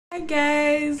Hi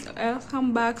guys,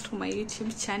 welcome back to my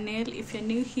YouTube channel. If you're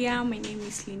new here, my name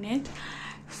is Lynette.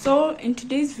 So in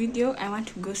today's video I want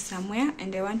to go somewhere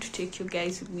and I want to take you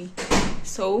guys with me.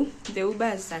 So the Uber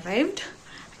has arrived.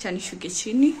 Acha nishuke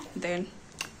chini, then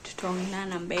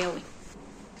tutaonana mbele.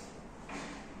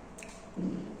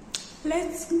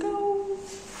 Let's go.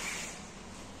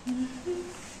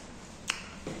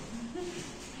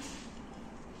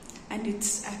 And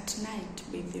it's at night,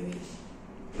 by the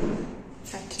way.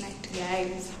 It's at night,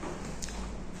 guys.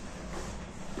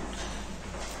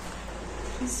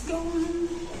 Let's go.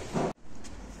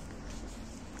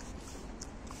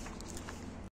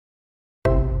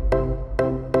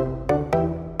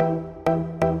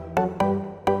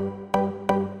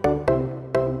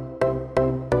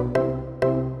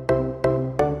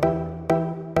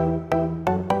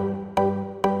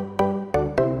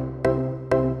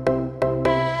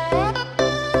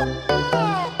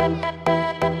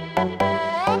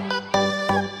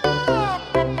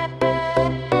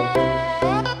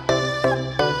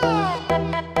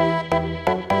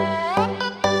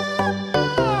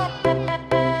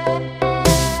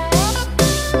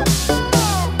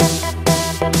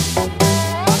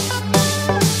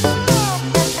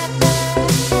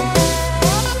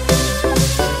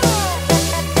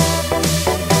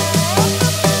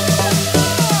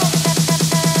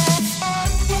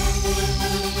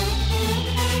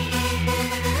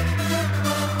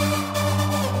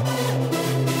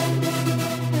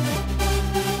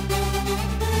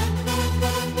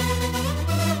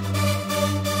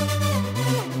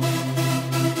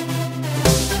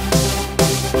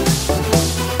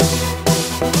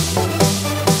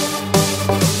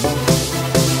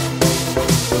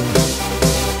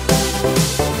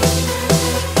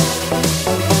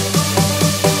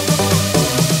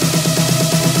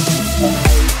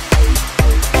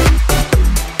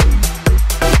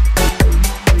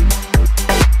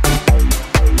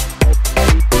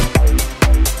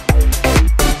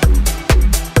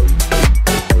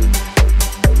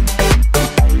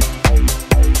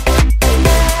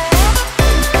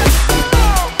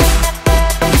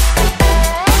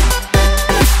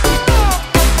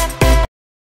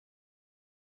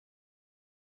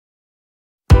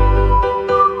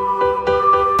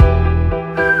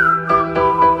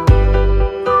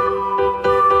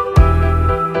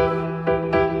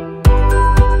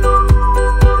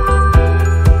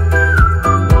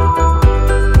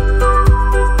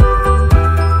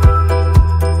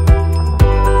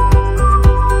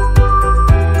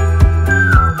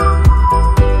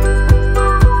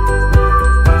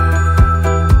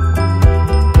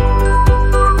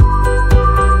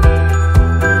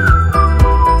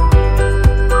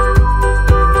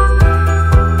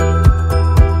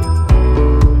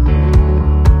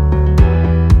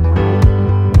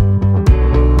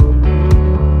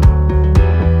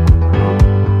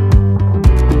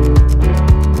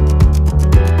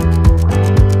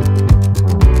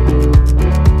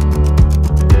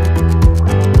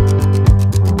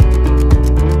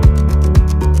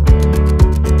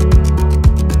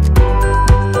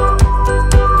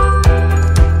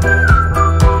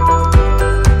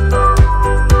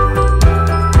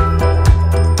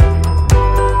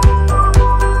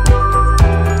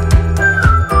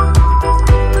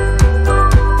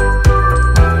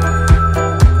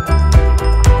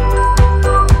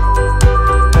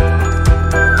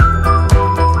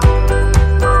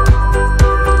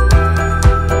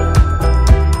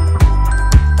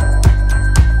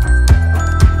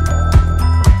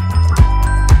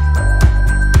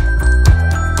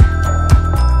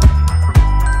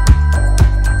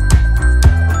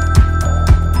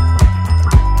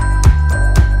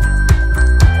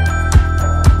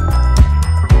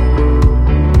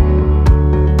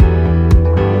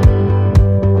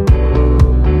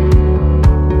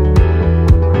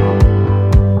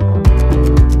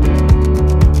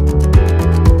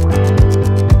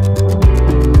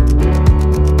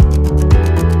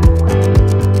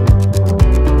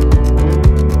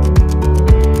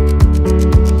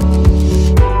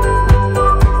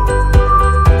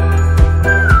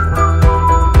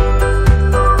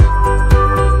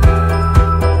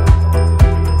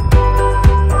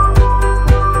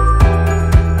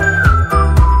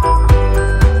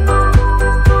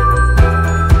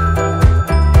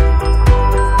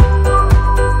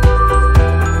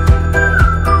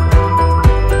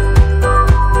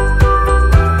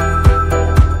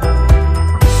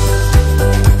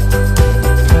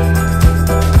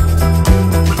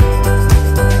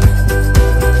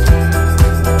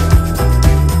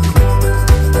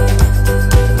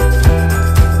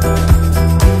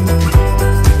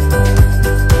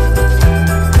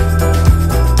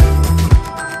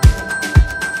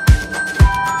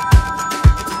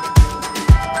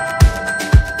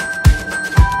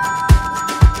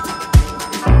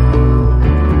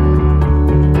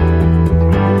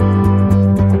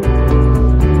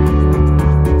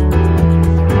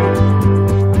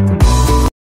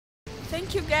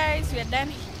 guys, we are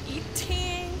done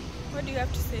eating. What do you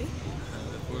have to say?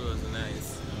 The food was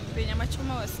nice. The nyama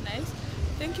choma was nice.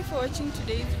 Thank you for watching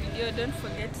today's video. Don't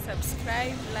forget to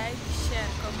subscribe, like, share,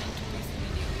 and comment to this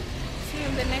video. See you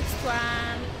in the next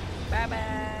one. Bye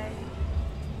bye.